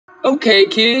Okay,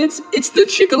 kids, it's the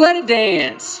Chickaletta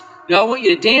dance. Now I want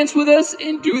you to dance with us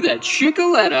and do the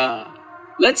Chickaletta.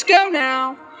 Let's go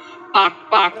now. Bok,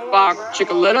 bok, bok,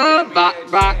 Chickaletta, bok,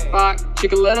 bok, bok,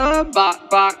 Chickaletta, bok,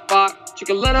 bok, bok,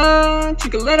 Chickaletta,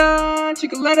 Chickaletta,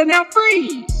 Chickaletta, now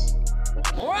freeze.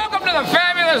 Welcome to the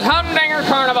fabulous Humdinger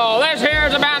Carnival. This here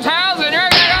is a bounce house and you're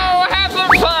gonna go have some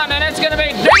fun and it's gonna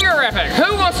be dingerific.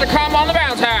 Who wants to come on the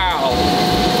bounce house?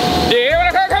 Do you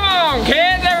want to come? Come on,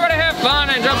 kids, everybody have fun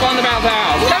and jump on the bounce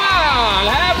house. Come on,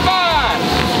 have fun.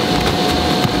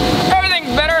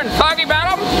 Everything's better and foggy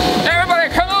about them. Everybody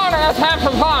come on and let's have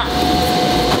some fun.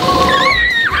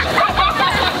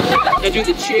 Now do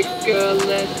the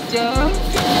Chickaletta.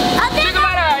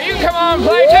 Chickaletta, you come on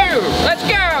play too. Let's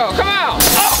go, come on.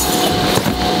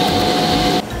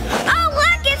 Oh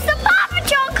look, it's the Paw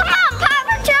Patrol. Come on, Paw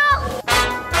Patrol.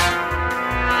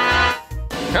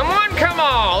 Come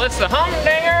on, it's the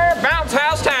Humdinger Bounce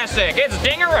House-tastic. It's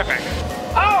dingerific.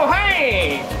 Oh,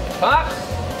 hey, Pups.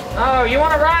 Oh, you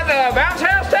want to ride the Bounce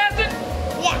House-tastic?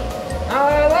 Yeah.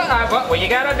 Well, you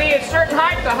gotta be a certain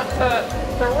height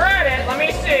to ride it. Let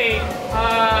me see.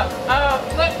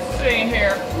 Let's see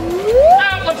here.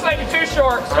 Oh, looks like you're too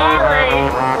short. Sorry.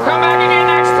 Come back again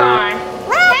next time.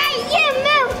 Hey, you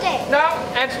moved it. No,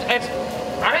 it's.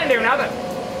 I didn't do nothing.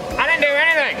 I didn't do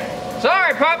anything.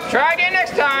 Sorry, Pup. Try again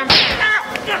next time.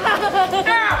 Ow! Ow!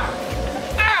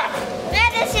 Ow!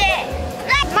 That is it.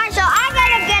 Marshall, I got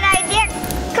a good idea.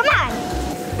 Come on.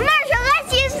 Marshall,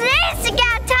 let's use this to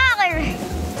get taller.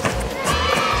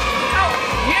 Oh,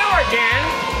 you again?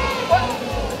 What?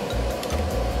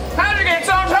 How'd you get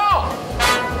so tall?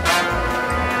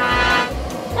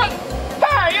 What?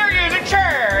 Hey, you're using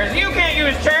chairs. You can't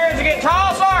use chairs to get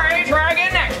tall. Sorry. Try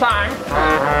again next time.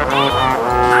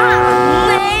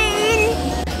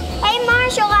 Hey,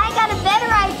 Marshall, I got a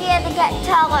better idea to get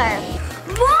taller.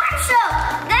 Marshall,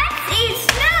 let's eat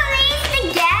smoothies to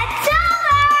get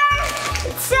taller.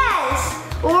 It says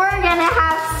we're gonna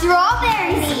have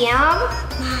strawberries, yum,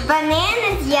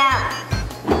 bananas, yum,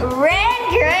 red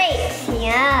grapes,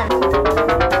 yum.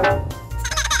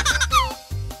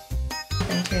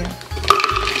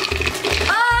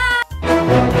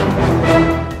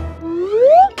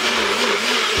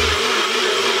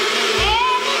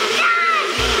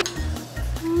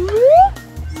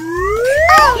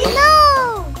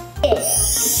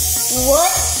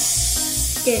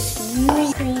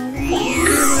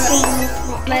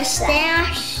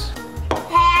 Mustache.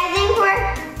 Hey, I think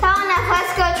we're tall enough.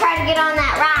 Let's go try to get on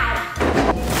that ride.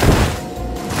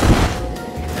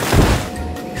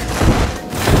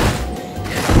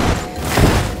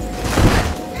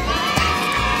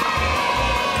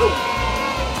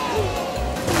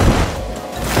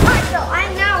 Marshall, I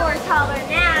know we're taller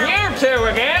now. You two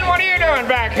again? What are you doing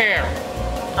back here?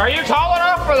 Are you tall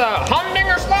enough for the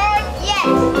Humdinger slide? Yes,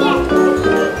 yes.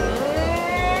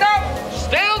 Nope,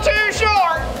 still too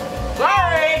short.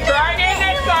 Sorry, try again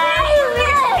next time.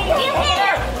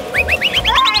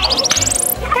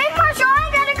 Hey Marshall, I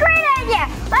got a great idea.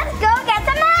 Let's go get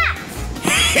some mats.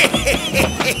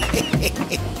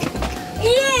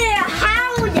 Yeah,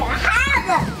 howdy.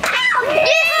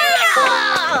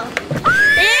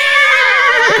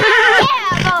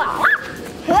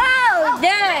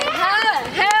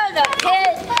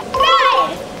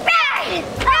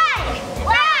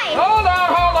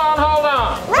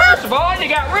 You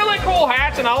got really cool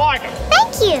hats and I like them.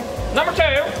 Thank you. Number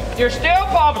two, you're still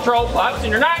Paw Patrol Pups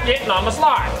and you're not getting on the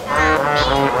slide.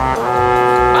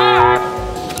 Bye.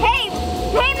 Hey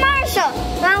Marshall,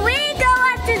 when we go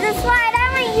up to the slide,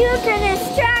 I want you to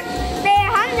distract the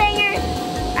Humdinger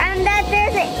and that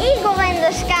there's an eagle in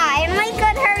the sky. And we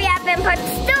could hurry up and put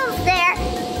stools there.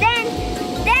 Then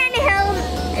he'll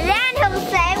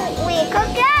say we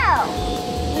could go.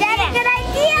 Is that a good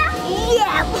idea?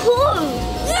 Yeah.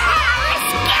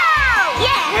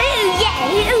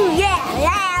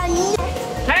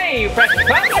 Hey, you precious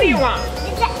pup, what do you want?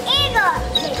 It's an eagle.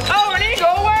 Oh, an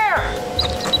eagle? Where?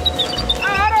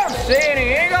 Oh, I don't see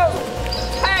any eagles.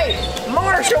 Hey,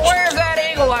 Marshall, where's that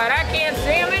eagle at? I can't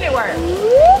see him anywhere.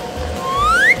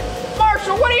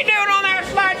 Marshall, what are you doing on that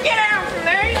slide? Get out from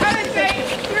there. I didn't say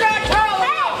you're not tall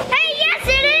enough. Hey, yes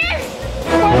it is.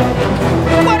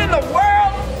 What in the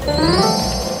world?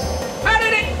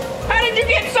 How did you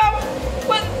get so?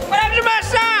 What happened to my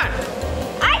sign?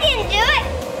 I didn't do it.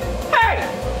 Hey!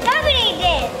 Nobody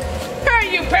did.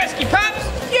 Hey, you pesky pups!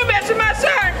 You messing my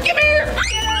sign! Come here! Come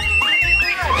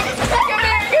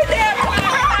here! Get down!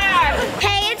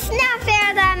 Hey, it's not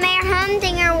fair that Mayor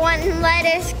Humdinger wouldn't let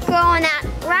us go on that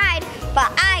ride,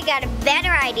 but I got a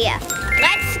better idea.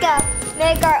 Let's go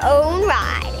make our own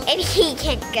ride, and he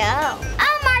can go.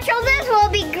 Oh, Marshall, this will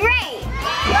be great.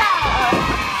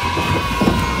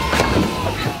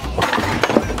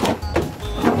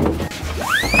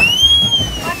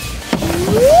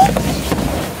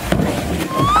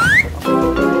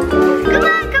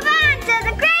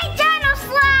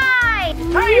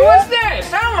 what's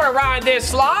this? I don't want to ride this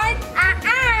slide.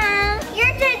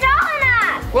 You're too tall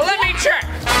enough. Well, let me check.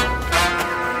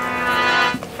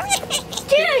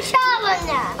 Too tall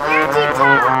enough. You're too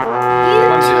tall.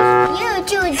 You're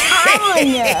too tall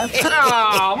enough.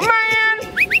 Oh, man.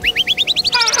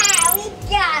 We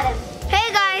got him. Hey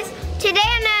guys, today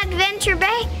on Adventure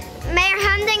Bay, Mayor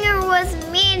Humdinger was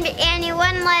mean and he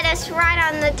wouldn't let us ride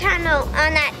on the tunnel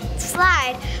on that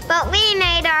slide. But we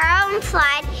made our own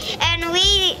slide and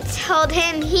we told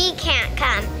him he can't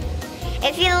come.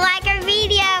 If you like our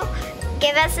video,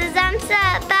 give us a thumbs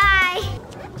up. Bye.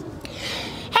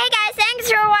 Hey guys, thanks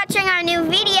for watching our new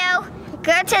video.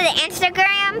 Go to the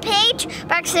Instagram page,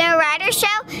 Braxton and Ryder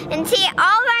Show,